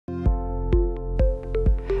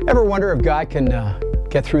Ever wonder if God can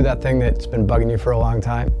get through that thing that's been bugging you for a long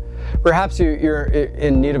time? Perhaps you're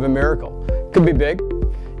in need of a miracle. It could be big.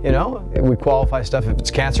 You know, we qualify stuff. If it's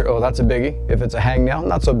cancer, oh, that's a biggie. If it's a hangnail,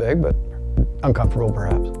 not so big, but uncomfortable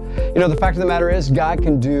perhaps. You know, the fact of the matter is God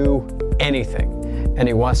can do anything, and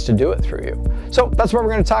He wants to do it through you. So that's what we're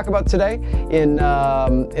going to talk about today in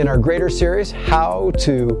our greater series, how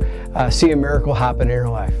to see a miracle happen in your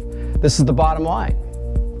life. This is The Bottom Line.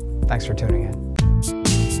 Thanks for tuning in.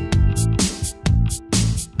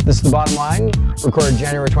 This is The Bottom Line, recorded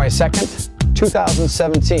January 22nd,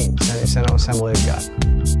 2017, San Jacinto Assembly of God.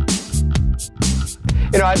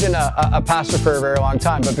 You know, I've been a pastor for a very long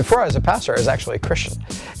time, but before I was a pastor, I was actually a Christian.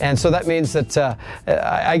 And so that means that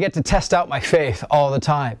I get to test out my faith all the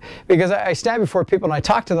time. Because I stand before people and I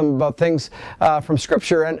talk to them about things from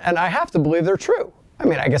Scripture, and I have to believe they're true. I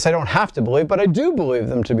mean, I guess I don't have to believe, but I do believe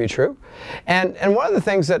them to be true. And one of the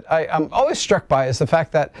things that I'm always struck by is the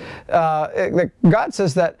fact that God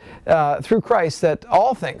says that through Christ that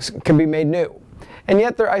all things can be made new. And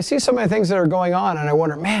yet I see so many things that are going on, and I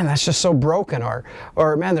wonder, man, that's just so broken,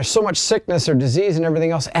 or man, there's so much sickness or disease and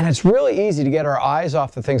everything else, and it's really easy to get our eyes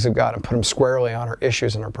off the things of God and put them squarely on our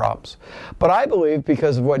issues and our problems. But I believe,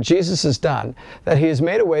 because of what Jesus has done, that He has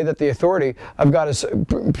made a way that the authority of God is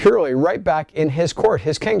purely right back in His court,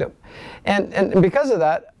 His kingdom. And because of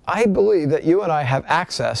that, I believe that you and I have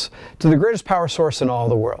access to the greatest power source in all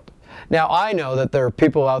the world. Now, I know that there are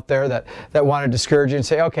people out there that want to discourage you and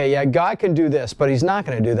say, okay, yeah, God can do this, but He's not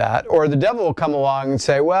going to do that. Or the devil will come along and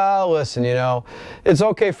say, well, listen, you know, it's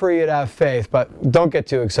okay for you to have faith, but don't get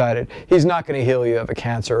too excited. He's not going to heal you of a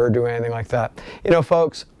cancer or do anything like that. You know,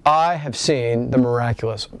 folks, I have seen the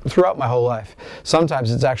miraculous throughout my whole life.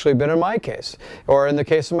 Sometimes it's actually been in my case, or in the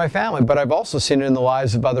case of my family, but I've also seen it in the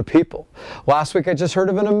lives of other people. Last week I just heard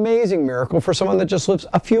of an amazing miracle for someone that just lives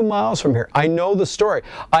a few miles from here. I know the story.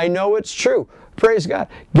 I know it's true. Praise God.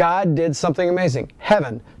 God did something amazing.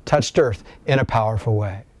 Heaven touched earth in a powerful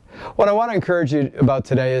way. What I want to encourage you about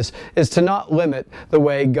today is to not limit the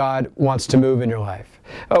way God wants to move in your life.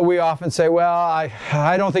 We often say, well,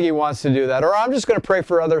 I don't think He wants to do that, or I'm just going to pray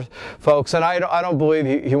for other folks, and I don't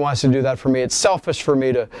believe he wants to do that for me. It's selfish for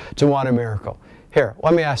me to want a miracle. Here,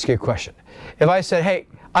 let me ask you a question. If I said, hey,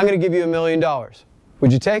 I'm going to give you $1 million,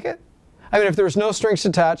 would you take it? I mean, if there was no strings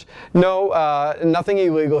attached, nothing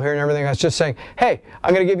illegal here and everything, I was just saying, hey,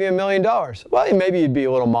 I'm going to give you $1 million. Well, maybe you'd be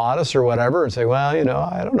a little modest or whatever and say, well, you know,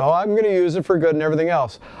 I don't know, I'm going to use it for good and everything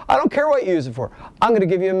else. I don't care what you use it for. I'm going to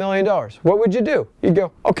give you $1 million. What would you do? You'd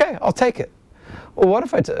go, okay, I'll take it. Well, what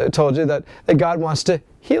if I told you that God wants to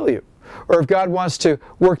heal you? Or if God wants to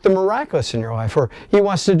work the miraculous in your life, or He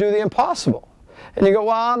wants to do the impossible? And you go,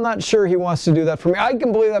 well, I'm not sure He wants to do that for me. I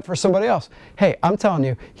can believe that for somebody else. Hey, I'm telling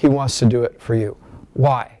you, He wants to do it for you.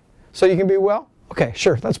 Why? So you can be well? Okay,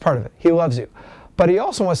 sure, that's part of it. He loves you. But He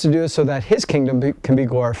also wants to do it so that His kingdom can be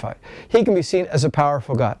glorified. He can be seen as a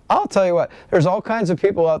powerful God. I'll tell you what, there's all kinds of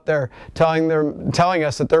people out there telling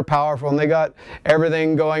us that they're powerful and they got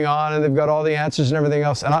everything going on and they've got all the answers and everything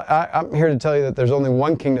else. And I'm here to tell you that there's only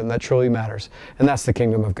one kingdom that truly matters, and that's the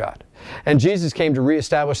kingdom of God. And Jesus came to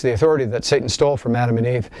reestablish the authority that Satan stole from Adam and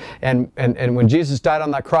Eve. And when Jesus died on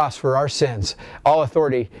that cross for our sins, all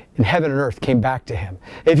authority in heaven and earth came back to Him.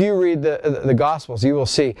 If you read the Gospels, you will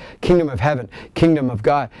see kingdom of heaven, kingdom of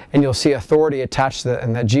God, and you'll see authority attached to that,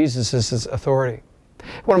 and that Jesus is His authority.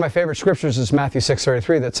 One of my favorite scriptures is Matthew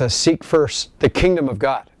 6:33 that says, seek first the kingdom of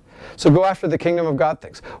God. So go after the kingdom of God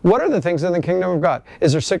things. What are the things in the kingdom of God?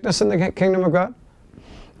 Is there sickness in the kingdom of God?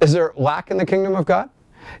 Is there lack in the kingdom of God?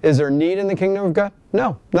 Is there need in the kingdom of God?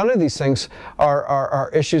 No, none of these things are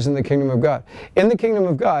issues in the kingdom of God. In the kingdom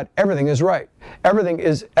of God, everything is right. Everything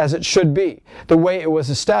is as it should be, the way it was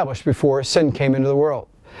established before sin came into the world.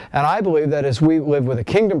 And I believe that as we live with a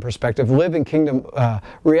kingdom perspective, live in kingdom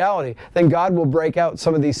reality, then God will break out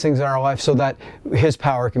some of these things in our life so that His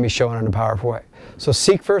power can be shown in a powerful way. So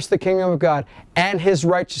seek first the kingdom of God and His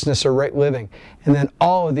righteousness or right living, and then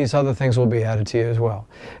all of these other things will be added to you as well.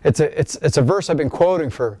 It's a verse I've been quoting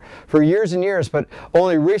for years and years, but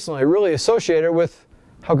only recently really associated with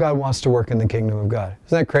how God wants to work in the kingdom of God.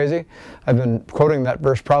 Isn't that crazy? I've been quoting that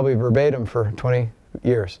verse probably verbatim for 20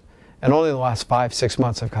 years. And only in the last 5-6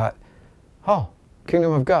 months I've got, oh,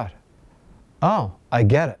 kingdom of God. Oh, I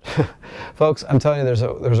get it. Folks, I'm telling you, there's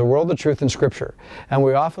a world of truth in Scripture. And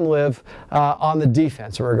we often live on the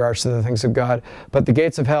defense in regards to the things of God. But the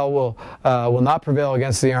gates of hell will not prevail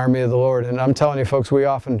against the army of the Lord. And I'm telling you, folks, we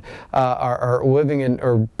often are living in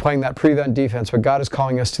or playing that prevent defense. But God is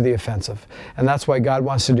calling us to the offensive. And that's why God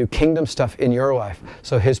wants to do kingdom stuff in your life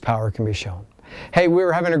so His power can be shown. Hey, we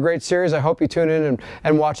were having a great series. I hope you tune in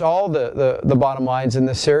and watch all the bottom lines in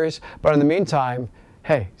this series. But in the meantime,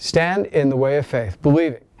 hey, stand in the way of faith,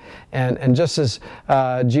 believing. And just as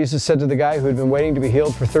Jesus said to the guy who had been waiting to be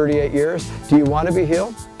healed for 38 years, do you want to be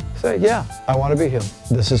healed? Say, yeah, I want to be healed.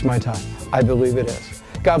 This is my time. I believe it is.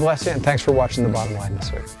 God bless you, and thanks for watching The Bottom Line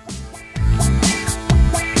this week.